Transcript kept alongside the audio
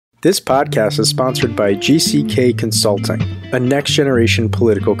This podcast is sponsored by GCK Consulting, a next-generation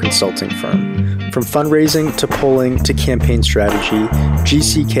political consulting firm. From fundraising to polling to campaign strategy,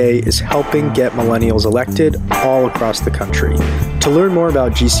 GCK is helping get millennials elected all across the country. To learn more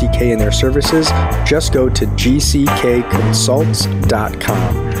about GCK and their services, just go to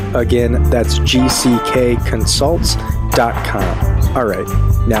gckconsults.com. Again, that's gckconsults.com. All right,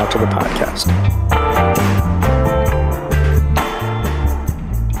 now to the podcast.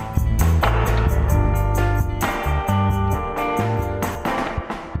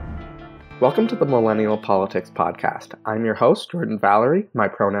 Welcome to the Millennial Politics Podcast. I'm your host, Jordan Valerie. My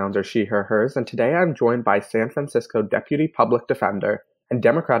pronouns are she, her, hers, and today I'm joined by San Francisco Deputy Public Defender and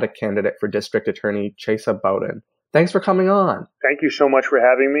Democratic candidate for District Attorney, Chesa Boudin. Thanks for coming on. Thank you so much for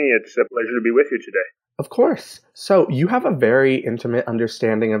having me. It's a pleasure to be with you today. Of course. So you have a very intimate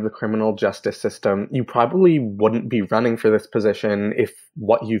understanding of the criminal justice system. You probably wouldn't be running for this position if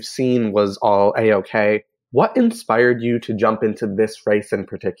what you've seen was all A-okay. What inspired you to jump into this race in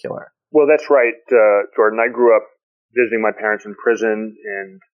particular? Well, that's right, Jordan. I grew up visiting my parents in prison,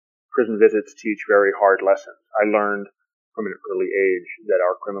 and prison visits teach very hard lessons. I learned from an early age that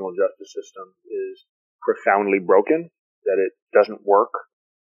our criminal justice system is profoundly broken, that it doesn't work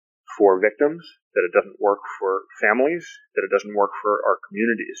for victims, that it doesn't work for families, that it doesn't work for our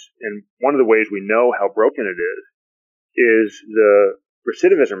communities. And one of the ways we know how broken it is the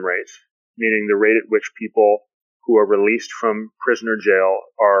recidivism rates, meaning the rate at which people who are released from prison or jail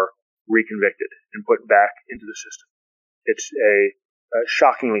are reconvicted and put back into the system. It's a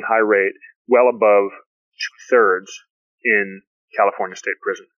shockingly high rate, well above 2/3 in California state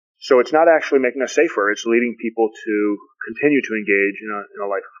prison. So it's not actually making us safer. It's leading people to continue to engage in a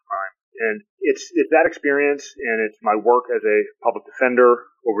life of crime. And it's that experience, and it's my work as a public defender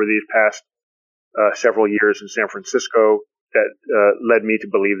over these past several years in San Francisco that led me to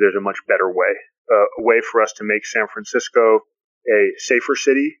believe there's a much better way, a way for us to make San Francisco a safer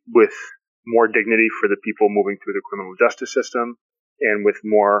city with more dignity for the people moving through the criminal justice system and with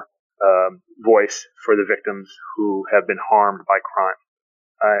more voice for the victims who have been harmed by crime.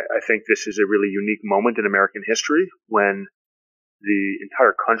 I think this is a really unique moment in American history when the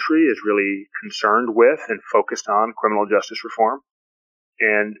entire country is really concerned with and focused on criminal justice reform,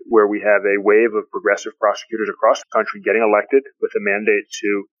 and where we have a wave of progressive prosecutors across the country getting elected with a mandate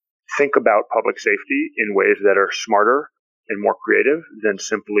to think about public safety in ways that are smarter and more creative than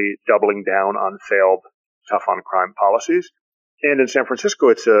simply doubling down on failed tough on crime policies. And in San Francisco,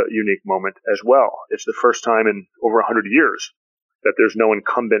 it's a unique moment as well. It's the first time in over 100 years that there's no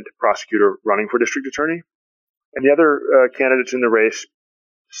incumbent prosecutor running for district attorney. And the other candidates in the race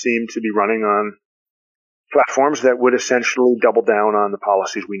seem to be running on platforms that would essentially double down on the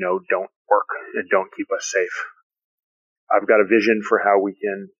policies we know don't work and don't keep us safe. I've got a vision for how we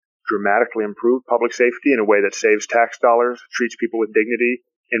can dramatically improve public safety in a way that saves tax dollars, treats people with dignity,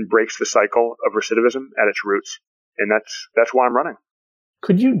 and breaks the cycle of recidivism at its roots. And that's why I'm running.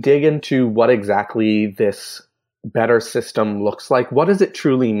 Could you dig into what exactly this better system looks like? What does it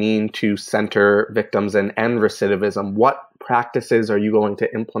truly mean to center victims and end recidivism? What practices are you going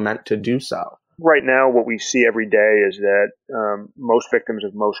to implement to do so? Right now, what we see every day is that most victims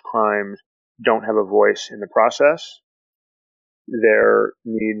of most crimes don't have a voice in the process. Their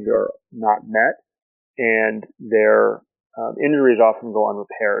needs are not met, and their injuries often go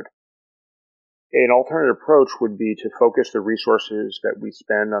unrepaired. An alternative approach would be to focus the resources that we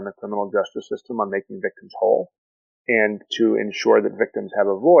spend on the criminal justice system on making victims whole, and to ensure that victims have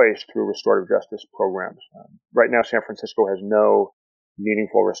a voice through restorative justice programs. Right now, San Francisco has no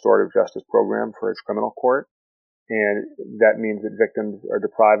meaningful restorative justice program for its criminal court, and that means that victims are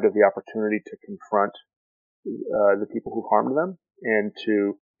deprived of the opportunity to confront the people who've harmed them and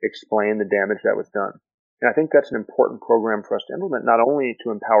to explain the damage that was done. And I think that's an important program for us to implement, not only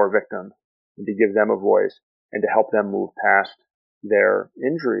to empower victims and to give them a voice and to help them move past their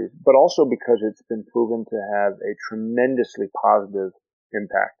injuries, but also because it's been proven to have a tremendously positive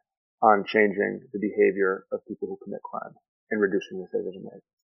impact on changing the behavior of people who commit crime and reducing recidivism rates.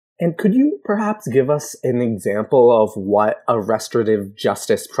 And could you perhaps give us an example of what a restorative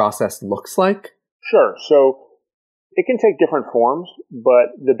justice process looks like? Sure. So it can take different forms,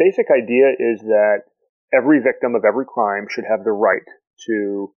 but the basic idea is that every victim of every crime should have the right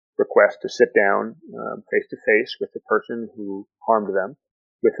to request to sit down face to face with the person who harmed them,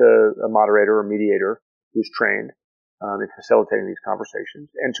 with a moderator or mediator who's trained in facilitating these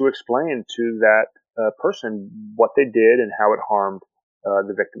conversations, and to explain to that person what they did and how it harmed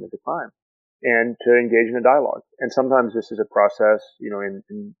the victim of the crime, and to engage in a dialogue. And sometimes this is a process,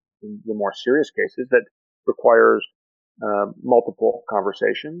 in the more serious cases that requires multiple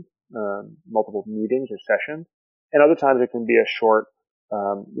conversations, multiple meetings or sessions, and other times it can be a short,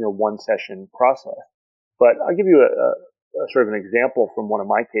 one session process. But I'll give you a sort of an example from one of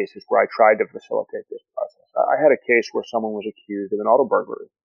my cases where I tried to facilitate this process. I had a case where someone was accused of an auto burglary,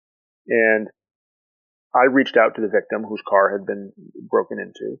 and I reached out to the victim whose car had been broken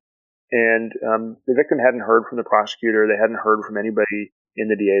into, and the victim hadn't heard from the prosecutor. They hadn't heard from anybody in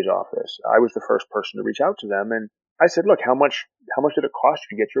the DA's office. I was the first person to reach out to them, and I said, "Look, how much did it cost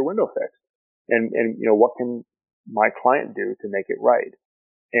you to get your window fixed? And what can my client do to make it right?"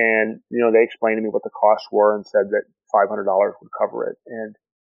 And they explained to me what the costs were and said that $500 would cover it, and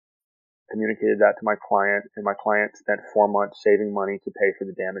communicated that to my client, and my client spent 4 months saving money to pay for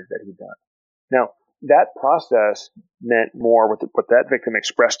the damage that he'd done. Now, that process meant more. What that victim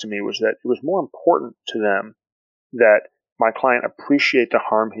expressed to me was that it was more important to them that my client appreciate the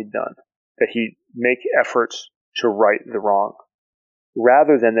harm he'd done, that he make efforts to right the wrong,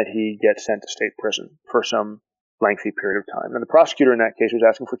 rather than that he get sent to state prison for some lengthy period of time. And the prosecutor in that case was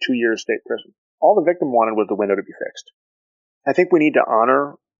asking for 2 years state prison. All the victim wanted was the window to be fixed. I think we need to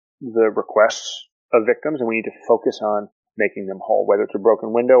honor the requests of victims, and we need to focus on making them whole, whether it's a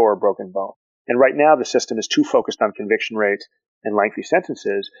broken window or a broken bone. And right now, the system is too focused on conviction rates and lengthy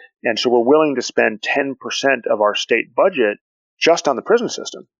sentences. And so we're willing to spend 10% of our state budget just on the prison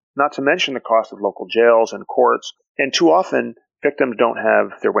system, not to mention the cost of local jails and courts. And too often, victims don't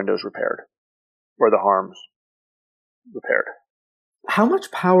have their windows repaired or the harms repaired. How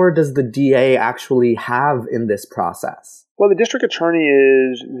much power does the DA actually have in this process? Well, the district attorney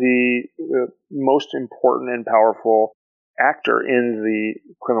is the most important and powerful actor in the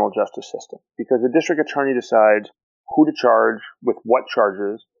criminal justice system, because the district attorney decides who to charge with what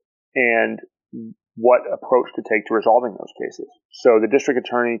charges and what approach to take to resolving those cases. So the district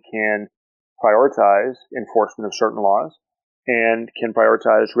attorney can prioritize enforcement of certain laws and can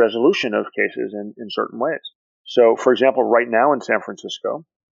prioritize resolution of cases in certain ways. So, for example, right now in San Francisco,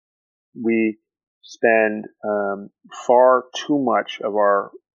 we spend far too much of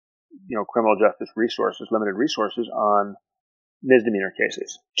our criminal justice resources, limited resources, on misdemeanor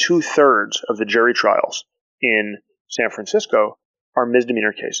cases. 2/3 of the jury trials in San Francisco are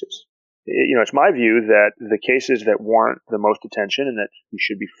misdemeanor cases. It's my view that the cases that warrant the most attention and that we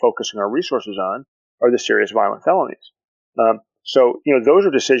should be focusing our resources on are the serious violent felonies. So those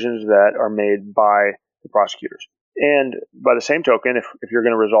are decisions that are made by the prosecutors. And by the same token, if you're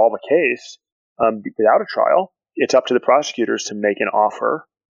going to resolve a case without a trial, it's up to the prosecutors to make an offer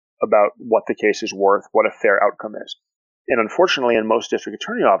about what the case is worth, what a fair outcome is. And unfortunately, in most district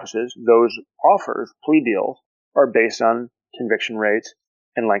attorney offices, those offers, plea deals, are based on conviction rates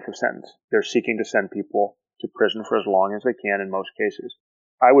and length of sentence. They're seeking to send people to prison for as long as they can in most cases.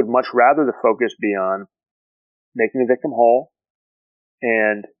 I would much rather the focus be on making the victim whole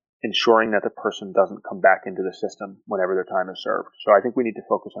and ensuring that the person doesn't come back into the system whenever their time is served. So I think we need to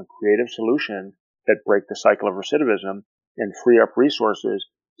focus on creative solutions that break the cycle of recidivism and free up resources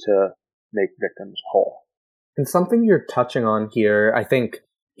to make victims whole. And something you're touching on here, I think,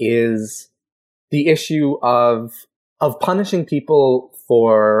 is the issue of punishing people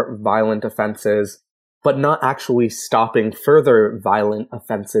for violent offenses, but not actually stopping further violent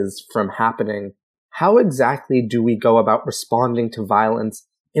offenses from happening. How exactly do we go about responding to violence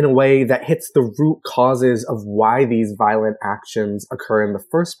in a way that hits the root causes of why these violent actions occur in the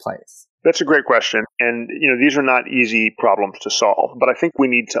first place? That's a great question. And, these are not easy problems to solve, but I think we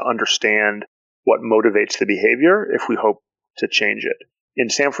need to understand what motivates the behavior if we hope to change it. In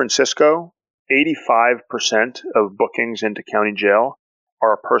San Francisco, 85% of bookings into county jail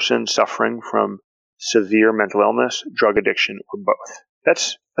are a person suffering from severe mental illness, drug addiction, or both.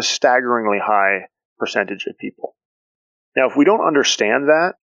 That's a staggeringly high percentage of people. Now, if we don't understand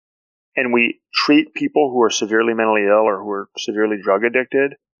that, and we treat people who are severely mentally ill or who are severely drug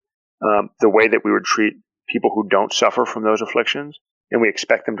addicted the way that we would treat people who don't suffer from those afflictions, and we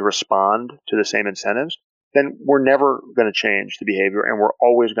expect them to respond to the same incentives, then we're never going to change the behavior, and we're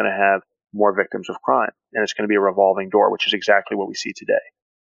always going to have more victims of crime. And it's going to be a revolving door, which is exactly what we see today.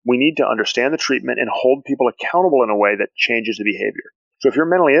 We need to understand the treatment and hold people accountable in a way that changes the behavior. So if you're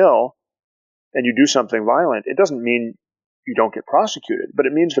mentally ill and you do something violent, it doesn't mean you don't get prosecuted, but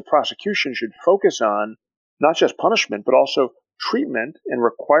it means the prosecution should focus on not just punishment, but also treatment and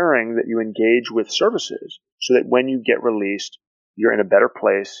requiring that you engage with services so that when you get released, you're in a better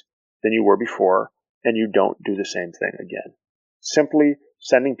place than you were before and you don't do the same thing again. Simply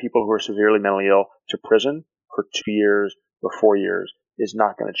sending people who are severely mentally ill to prison for 2 years or 4 years is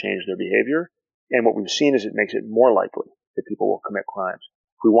not going to change their behavior. And what we've seen is it makes it more likely that people will commit crimes.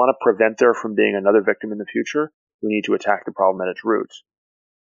 If we want to prevent there from being another victim in the future, We need to attack the problem at its roots.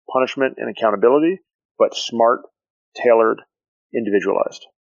 Punishment and accountability, but smart, tailored, individualized.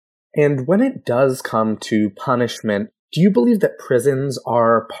 And when it does come to punishment, do you believe that prisons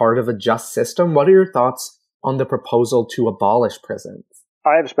are part of a just system? What are your thoughts on the proposal to abolish prisons?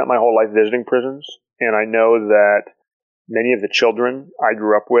 I have spent my whole life visiting prisons, and I know that many of the children I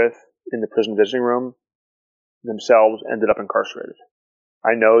grew up with in the prison visiting room themselves ended up incarcerated.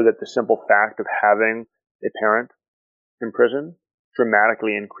 I know that the simple fact of having a parent in prison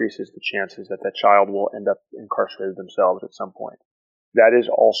dramatically increases the chances that that child will end up incarcerated themselves at some point. That is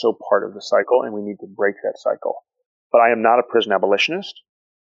also part of the cycle, and we need to break that cycle. But I am not a prison abolitionist.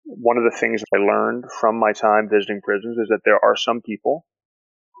 One of the things I learned from my time visiting prisons is that there are some people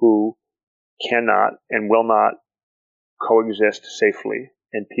who cannot and will not coexist safely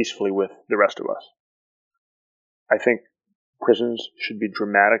and peacefully with the rest of us. I think prisons should be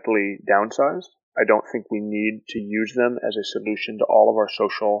dramatically downsized. I don't think we need to use them as a solution to all of our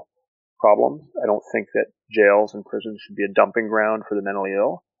social problems. I don't think that jails and prisons should be a dumping ground for the mentally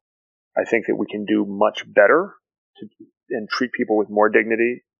ill. I think that we can do much better and treat people with more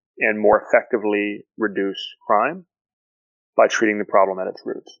dignity and more effectively reduce crime by treating the problem at its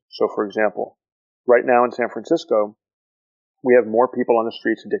roots. So, for example, right now in San Francisco, we have more people on the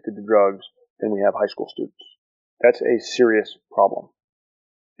streets addicted to drugs than we have high school students. That's a serious problem.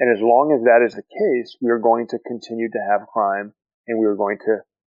 And as long as that is the case, we are going to continue to have crime, and we are going to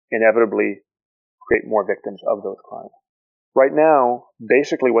inevitably create more victims of those crimes. Right now,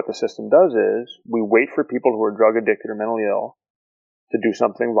 basically what the system does is we wait for people who are drug addicted or mentally ill to do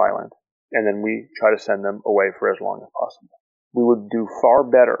something violent, and then we try to send them away for as long as possible. We would do far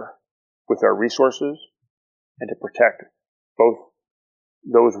better with our resources and to protect both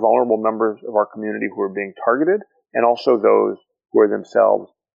those vulnerable members of our community who are being targeted and also those who are themselves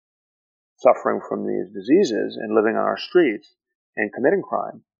suffering from these diseases and living on our streets and committing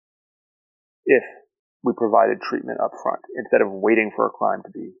crime if we provided treatment up front instead of waiting for a crime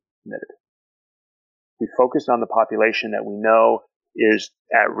to be committed. We focused on the population that we know is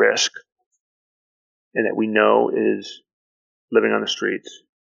at risk and that we know is living on the streets.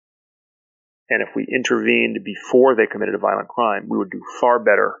 And if we intervened before they committed a violent crime, we would do far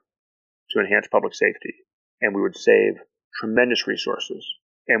better to enhance public safety, and we would save tremendous resources,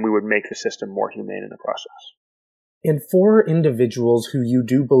 and we would make the system more humane in the process. And for individuals who you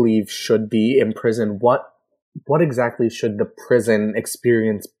do believe should be in prison, what exactly should the prison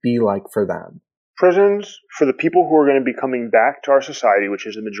experience be like for them? Prisons, for the people who are going to be coming back to our society, which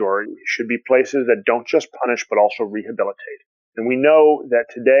is the majority, should be places that don't just punish but also rehabilitate. And we know that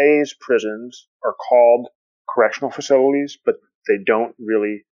today's prisons are called correctional facilities, but they don't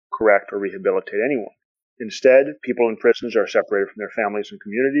really correct or rehabilitate anyone. Instead, people in prisons are separated from their families and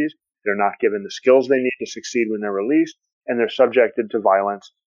communities. They're not given the skills they need to succeed when they're released, and they're subjected to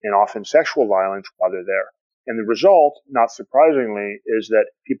violence and often sexual violence while they're there. And the result, not surprisingly, is that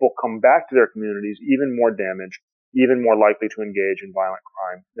people come back to their communities even more damaged, even more likely to engage in violent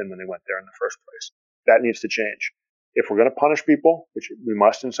crime than when they went there in the first place. That needs to change. If we're going to punish people, which we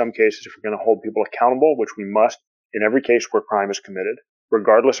must in some cases, if we're going to hold people accountable, which we must in every case where crime is committed,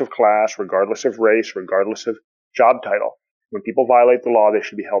 regardless of class, regardless of race, regardless of job title, when people violate the law, they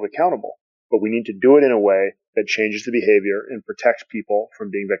should be held accountable. But we need to do it in a way that changes the behavior and protects people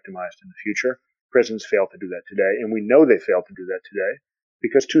from being victimized in the future. Prisons fail to do that today, and we know they fail to do that today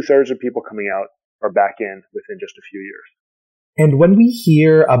because 2/3 of people coming out are back in within just a few years. And when we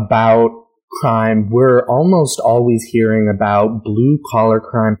hear about crime, we're almost always hearing about blue-collar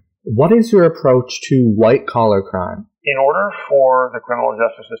crime. What is your approach to white-collar crime? In order for the criminal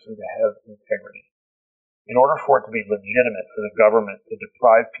justice system to have integrity, in order for it to be legitimate for the government to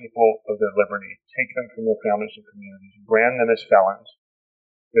deprive people of their liberty, take them from their families and communities, brand them as felons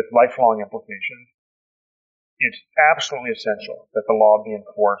with lifelong implications, it's absolutely essential that the law be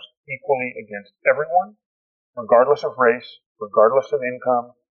enforced equally against everyone, regardless of race, regardless of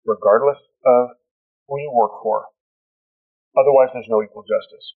income, regardless of who you work for. Otherwise, there's no equal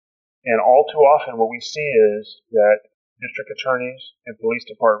justice. And all too often what we see is that district attorneys and police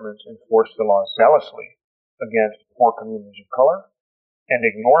departments enforce the law zealously against poor communities of color and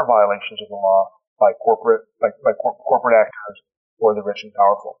ignore violations of the law by corporate actors or the rich and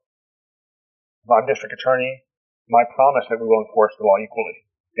powerful. If I'm district attorney, my promise that we will enforce the law equally.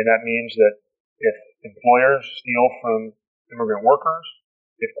 And that means that if employers steal from immigrant workers,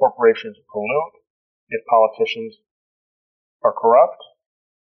 if corporations pollute, if politicians are corrupt,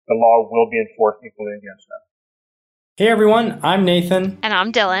 the law will be enforced equally against them. Hey everyone, I'm Nathan. And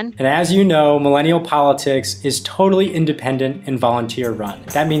I'm Dylan. And as you know, Millennial Politics is totally independent and volunteer run.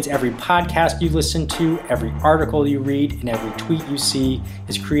 That means every podcast you listen to, every article you read, and every tweet you see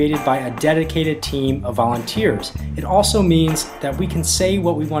is created by a dedicated team of volunteers. It also means that we can say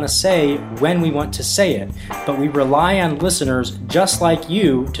what we want to say when we want to say it, but we rely on listeners just like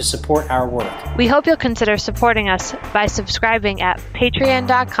you to support our work. We hope you'll consider supporting us by subscribing at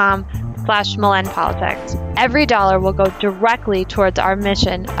patreon.com/MillenPolitics. Every dollar will go directly towards our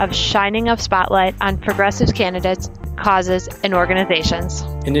mission of shining a spotlight on progressive candidates, causes, and organizations.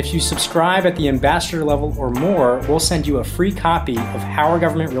 And if you subscribe at the ambassador level or more, we'll send you a free copy of How Our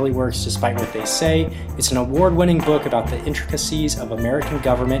Government Really Works Despite What They Say. It's an award-winning book about the intricacies of American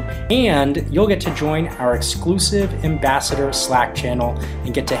government, and you'll get to join our exclusive ambassador Slack channel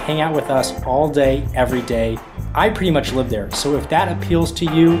and get to hang out with us all day, every day. I pretty much live there, so if that appeals to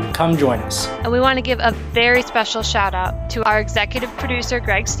you, come join us. And we want to give a very special shout out to our executive producer,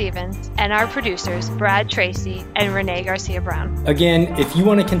 Greg Stevens, and our producers, Brad Tracy and Renee Garcia Brown. Again, if you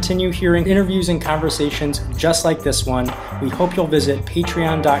want to continue hearing interviews and conversations just like this one, we hope you'll visit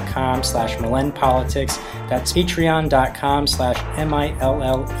patreon.com/MillenPolitics. That's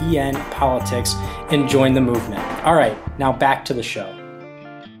patreon.com/MILLEN politics and join the movement. All right, now back to the show.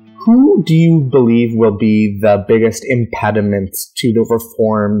 Who do you believe will be the biggest impediments to the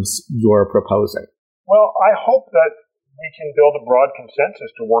reforms you're proposing? Well, I hope that we can build a broad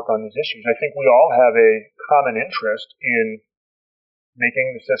consensus to work on these issues. I think we all have a common interest in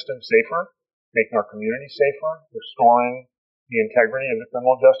making the system safer, making our community safer, restoring the integrity of the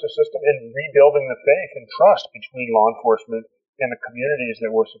criminal justice system, and rebuilding the faith and trust between law enforcement and the communities that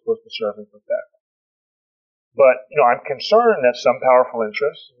we're supposed to serve and protect. But, I'm concerned that some powerful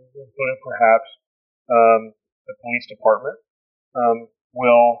interests, including perhaps the police department,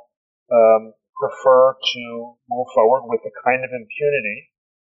 will prefer to move forward with the kind of impunity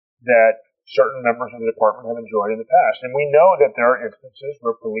that certain members of the department have enjoyed in the past. And we know that there are instances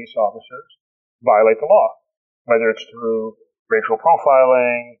where police officers violate the law, whether it's through racial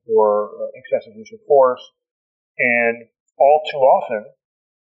profiling or excessive use of force. And all too often,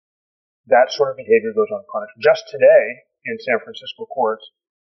 that sort of behavior goes unpunished. Just today, in San Francisco courts,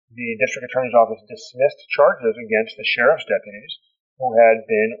 the district attorney's office dismissed charges against the sheriff's deputies who had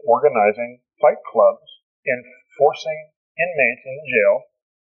been organizing fight clubs and forcing inmates in the jail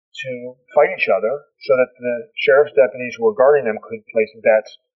to fight each other so that the sheriff's deputies who were guarding them could place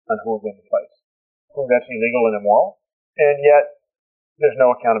bets on who would win the fight. I think that's illegal and immoral, and yet there's no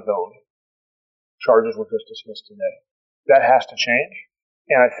accountability. Charges were just dismissed today. That has to change.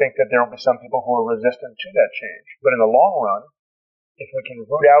 And I think that there will be some people who are resistant to that change. But in the long run, if we can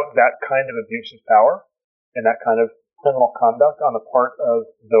root out that kind of abuse of power and that kind of criminal conduct on the part of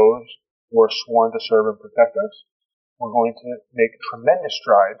those who are sworn to serve and protect us, we're going to make tremendous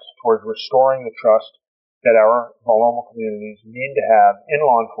strides towards restoring the trust that our vulnerable communities need to have in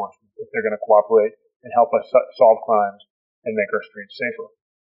law enforcement if they're going to cooperate and help us solve crimes and make our streets safer.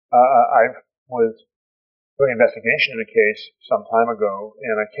 I was doing an investigation in a case some time ago,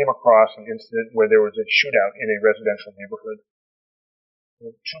 and I came across an incident where there was a shootout in a residential neighborhood.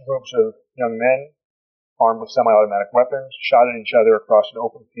 Two groups of young men, armed with semi-automatic weapons, shot at each other across an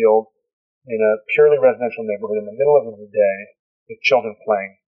open field in a purely residential neighborhood in the middle of the day, with children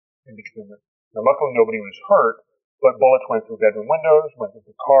playing in between them. Now, luckily nobody was hurt, but bullets went through bedroom windows, went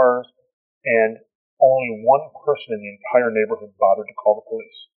into cars, and only one person in the entire neighborhood bothered to call the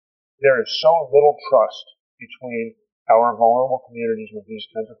police. There is so little trust between our vulnerable communities where these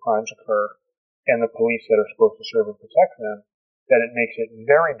kinds of crimes occur and the police that are supposed to serve and protect them, that it makes it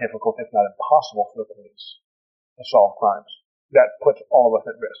very difficult, if not impossible, for the police to solve crimes. That puts all of us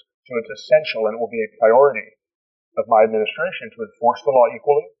at risk. So it's essential, and it will be a priority of my administration to enforce the law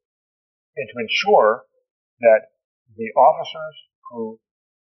equally and to ensure that the officers who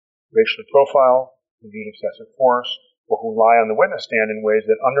racially profile, who use excessive force, or who lie on the witness stand in ways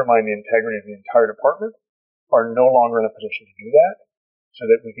that undermine the integrity of the entire department are no longer in a position to do that, so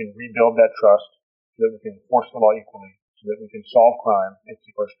that we can rebuild that trust, so that we can enforce the law equally, so that we can solve crime and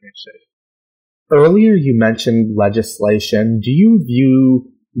keep our streets safe. Earlier you mentioned legislation. Do you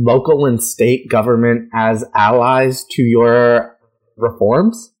view local and state government as allies to your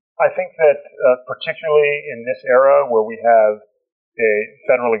reforms? I think that particularly in this era where we have a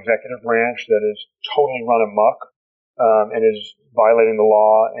federal executive branch that is totally run amok and is violating the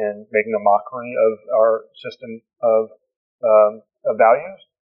law and making a mockery of our system of values,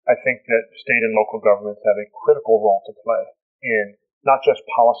 I think that state and local governments have a critical role to play in not just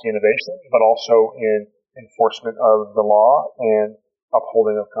policy innovation, but also in enforcement of the law and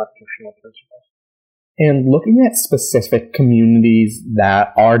upholding of constitutional principles. And looking at specific communities that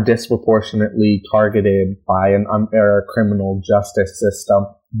are disproportionately targeted by an unfair criminal justice system,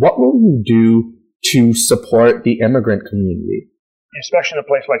 what will you do to support the immigrant community? Especially in a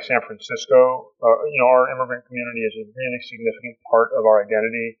place like San Francisco, our immigrant community is a really significant part of our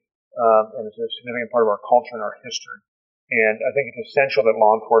identity, and it's a significant part of our culture and our history. And I think it's essential that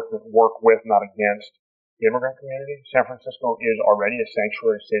law enforcement work with, not against, the immigrant community. San Francisco is already a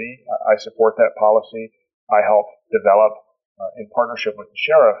sanctuary city. I support that policy. I helped develop, in partnership with the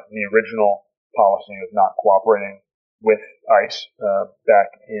sheriff, the original policy of not cooperating with ICE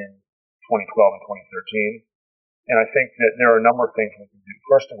back in 2012 and 2013. And I think that there are a number of things we can do.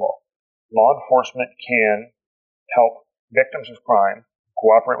 First of all, law enforcement can help victims of crime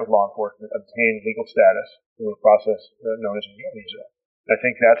cooperate with law enforcement, obtain legal status through a process known as a U-Visa. I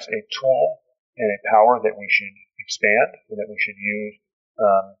think that's a tool and a power that we should expand and that we should use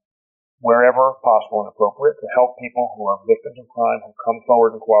wherever possible and appropriate to help people who are victims of crime who come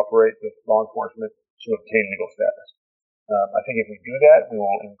forward and cooperate with law enforcement to obtain legal status. I think if we do that, we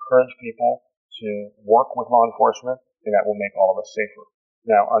will encourage people to work with law enforcement, and that will make all of us safer.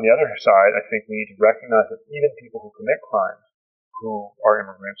 Now, on the other side, I think we need to recognize that even people who commit crimes, who are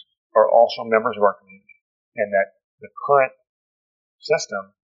immigrants, are also members of our community, and that the current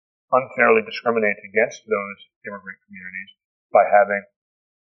system unfairly discriminates against those immigrant communities by having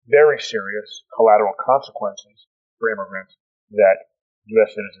very serious collateral consequences for immigrants that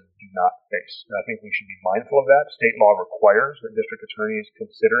U.S. citizens do not face. And I think we should be mindful of that. State law requires that district attorneys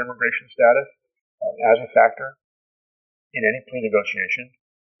consider immigration status as a factor in any plea negotiation.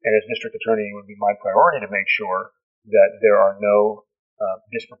 And as district attorney, it would be my priority to make sure that there are no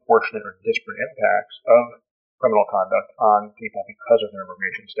disproportionate or disparate impacts of criminal conduct on people because of their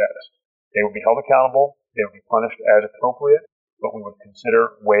immigration status. They will be held accountable. They will be punished as appropriate, but we would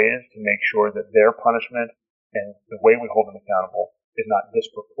consider ways to make sure that their punishment and the way we hold them accountable is not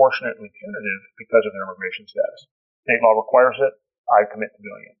disproportionately punitive because of their immigration status. State law requires it. I commit to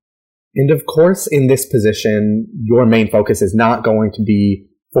doing it. And of course, in this position, your main focus is not going to be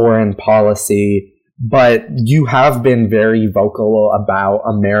foreign policy, but you have been very vocal about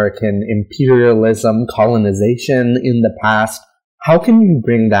American imperialism, colonization in the past. How can you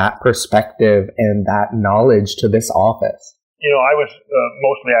bring that perspective and that knowledge to this office? I was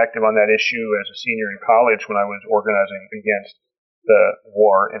mostly active on that issue as a senior in college when I was organizing against the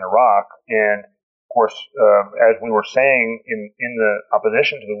war in Iraq. And of course, as we were saying in the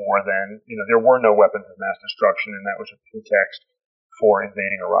opposition to the war then, there were no weapons of mass destruction, and that was a pretext for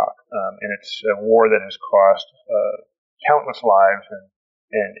invading Iraq. And it's a war that has cost countless lives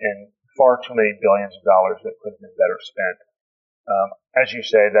and far too many billions of dollars that could have been better spent. As you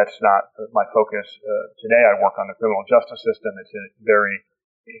say, that's not my focus. Today I work on the criminal justice system. It's a very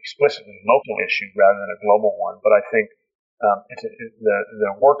explicitly local issue rather than a global one. But I think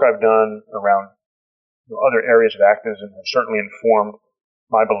the work I've done around other areas of activism has certainly informed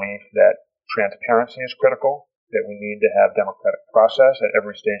my belief that transparency is critical, that we need to have democratic process at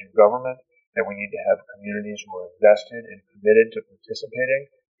every stage of government, that we need to have communities who are invested and committed to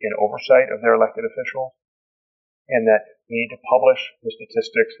participating in oversight of their elected officials, and that we need to publish the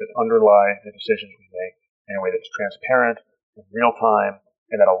statistics that underlie the decisions we make in a way that's transparent, in real time,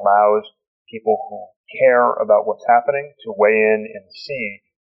 and that allows people who care about what's happening to weigh in and see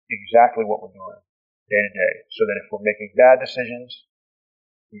exactly what we're doing day to day, so that if we're making bad decisions,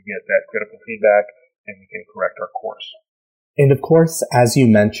 we get that critical feedback and we can correct our course. And of course, as you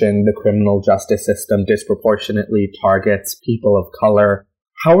mentioned, the criminal justice system disproportionately targets people of color.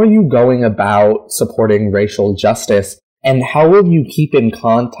 How are you going about supporting racial justice, and how will you keep in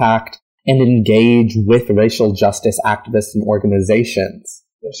contact and engage with racial justice activists and organizations?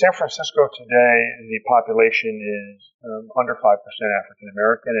 In San Francisco today, the population is under 5% African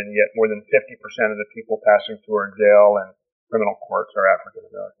American, and yet more than 50% of the people passing through our jail and criminal courts are African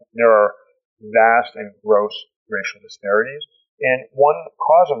American. There are vast and gross racial disparities, and one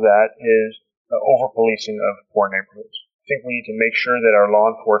cause of that is over-policing of poor neighborhoods. I think we need to make sure that our law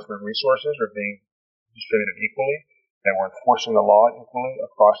enforcement resources are being distributed equally, that we're enforcing the law equally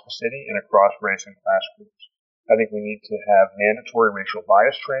across the city and across race and class groups. I think we need to have mandatory racial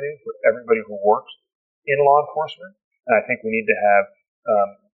bias training for everybody who works in law enforcement, and I think we need to have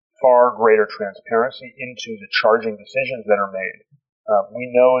far greater transparency into the charging decisions that are made.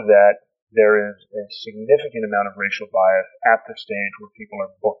 We know that there is a significant amount of racial bias at the stage where people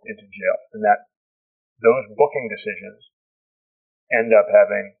are booked into jail, and that those booking decisions end up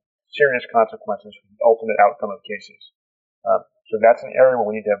having serious consequences for the ultimate outcome of cases. So that's an area where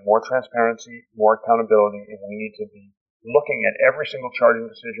we need to have more transparency, more accountability, and we need to be looking at every single charging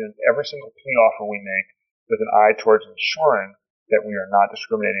decision, every single plea offer we make with an eye towards ensuring that we are not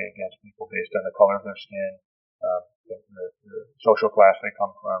discriminating against people based on the color of their skin, the social class they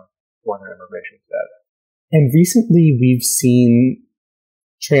come from, or their immigration status. And recently we've seen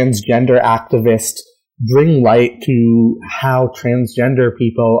transgender activists bring light to how transgender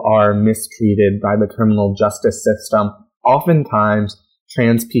people are mistreated by the criminal justice system. Oftentimes,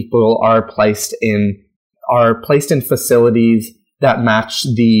 trans people are placed in facilities that match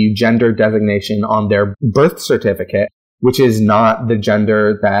the gender designation on their birth certificate, which is not the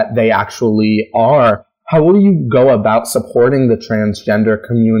gender that they actually are. How will you go about supporting the transgender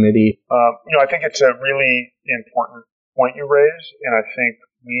community? I think it's a really important point you raise, and I think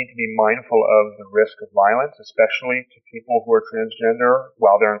we need to be mindful of the risk of violence, especially to people who are transgender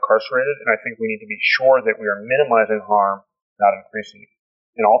while they're incarcerated, and I think we need to be sure that we are minimizing harm, not increasing it.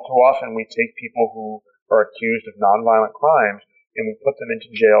 And all too often we take people who are accused of nonviolent crimes and we put them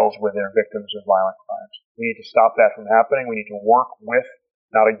into jails where they're victims of violent crimes. We need to stop that from happening. We need to work with,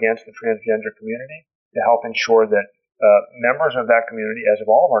 not against, the transgender community to help ensure that members of that community, as of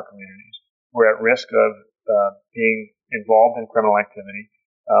all of our communities, who are at risk of being involved in criminal activity,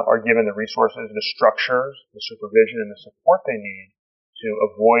 are given the resources, the structures, the supervision, and the support they need to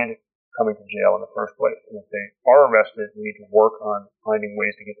avoid coming to jail in the first place. And if they are arrested, we need to work on finding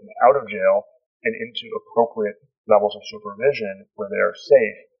ways to get them out of jail and into appropriate levels of supervision where they are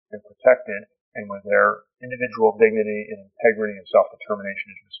safe and protected and where their individual dignity and integrity and self-determination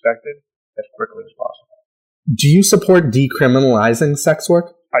is respected as quickly as possible. Do you support decriminalizing sex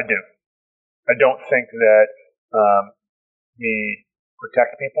work? I do. I don't think that we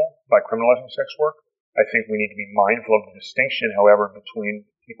protect people by criminalizing sex work. I think we need to be mindful of the distinction, however, between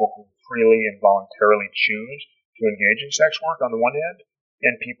people who freely and voluntarily choose to engage in sex work on the one hand,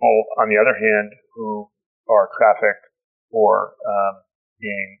 and people on the other hand who are trafficked or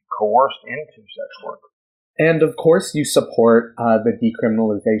being coerced into sex work. And of course, you support the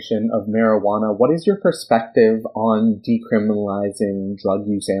decriminalization of marijuana. What is your perspective on decriminalizing drug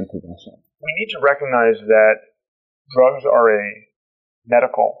use and possession? We need to recognize that drugs are a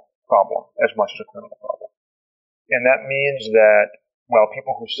medical problem as much as a criminal problem. And that means that while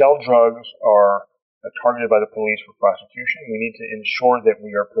people who sell drugs are targeted by the police for prosecution, we need to ensure that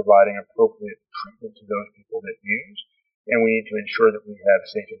we are providing appropriate treatment to those people that use. And we need to ensure that we have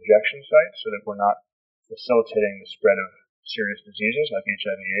safe injection sites so that we're not facilitating the spread of serious diseases like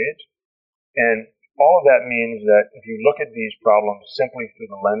HIV/AIDS. And all of that means that if you look at these problems simply through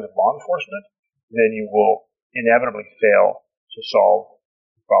the lens of law enforcement, then you will inevitably fail to solve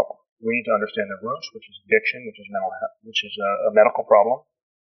the problem. We need to understand the roots, which is addiction, which is a medical problem,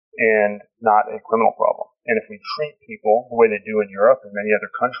 and not a criminal problem. And if we treat people the way they do in Europe and many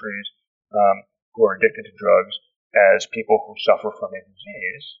other countries who are addicted to drugs as people who suffer from a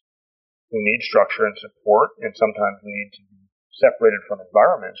disease, who need structure and support, and sometimes need to be separated from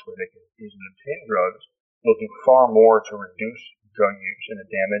environments where they can easily obtain drugs, we'll do far more to reduce drug use and the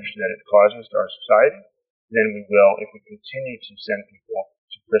damage that it causes to our society than we will if we continue to send people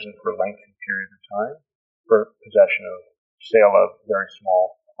to prison for lengthy periods of time for possession of, sale of very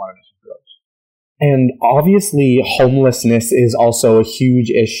small quantities of drugs. And obviously, homelessness is also a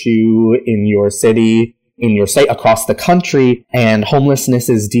huge issue in your city, in your state, across the country, and homelessness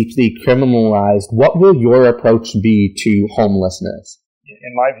is deeply criminalized. What will your approach be to homelessness?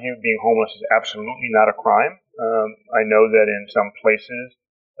 In my view, being homeless is absolutely not a crime. I know that in some places,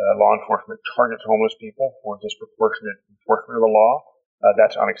 law enforcement targets homeless people for disproportionate enforcement of the law.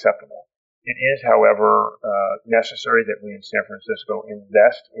 That's unacceptable. It is, however, necessary that we in San Francisco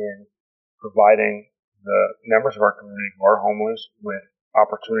invest in providing the members of our community who are homeless with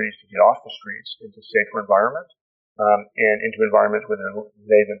opportunities to get off the streets into safer environments and into environments where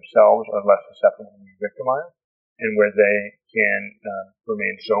they themselves are less susceptible to being victimized and where they can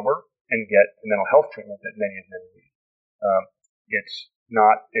remain sober and get the mental health treatment that many of them need. It's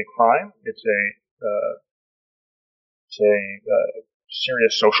not a crime. It's a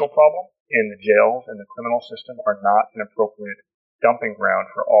serious social problem, and the jails and the criminal system are not an appropriate dumping ground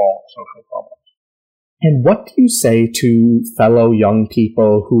for all social problems. And what do you say to fellow young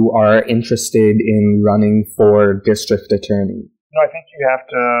people who are interested in running for district attorney? I think you have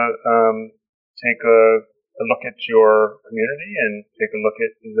to take a look at your community and take a look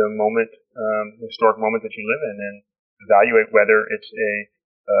at the moment, the historic moment that you live in, and evaluate whether it's a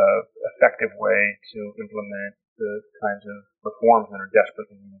effective way to implement the kinds of reforms that are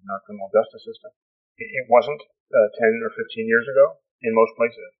desperately needed in our criminal justice system. It wasn't 10 or 15 years ago in most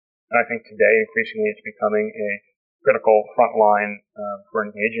places. And I think today, increasingly, it's becoming a critical front line for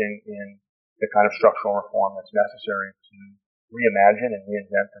engaging in the kind of structural reform that's necessary to reimagine and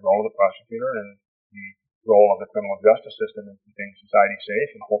reinvent the role of the prosecutor and the role of the criminal justice system in keeping society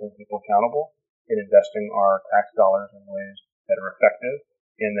safe and holding people accountable, in investing our tax dollars in ways that are effective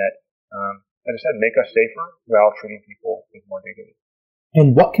and that, as I said, make us safer while treating people with more dignity.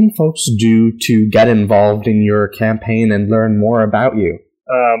 And what can folks do to get involved in your campaign and learn more about you?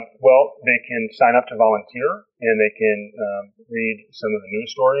 Well, they can sign up to volunteer, and they can read some of the news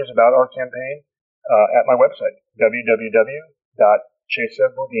stories about our campaign at my website,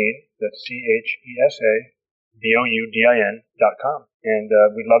 www.chesaboudin, that's CHESABOUDIN.com. And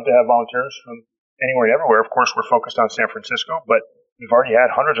we'd love to have volunteers from anywhere and everywhere. Of course, we're focused on San Francisco, but we've already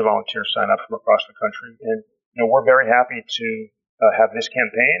had hundreds of volunteers sign up from across the country. And we're very happy to have this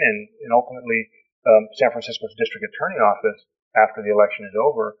campaign and ultimately San Francisco's district attorney office, after the election is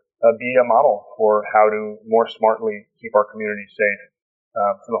over, be a model for how to more smartly keep our communities safe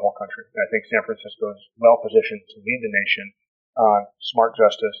for the whole country. And I think San Francisco is well positioned to lead the nation on smart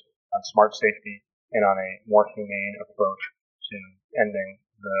justice, on smart safety, and on a more humane approach to ending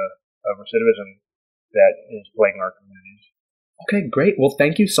the recidivism that is plaguing our communities. Okay, great. Well,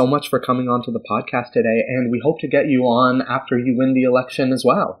 thank you so much for coming on to the podcast today, and we hope to get you on after you win the election as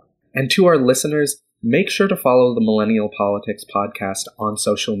well. And to our listeners, make sure to follow the Millennial Politics Podcast on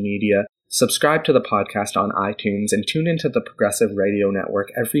social media, subscribe to the podcast on iTunes, and tune into the Progressive Radio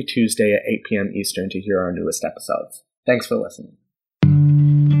Network every Tuesday at 8 p.m. Eastern to hear our newest episodes. Thanks for listening.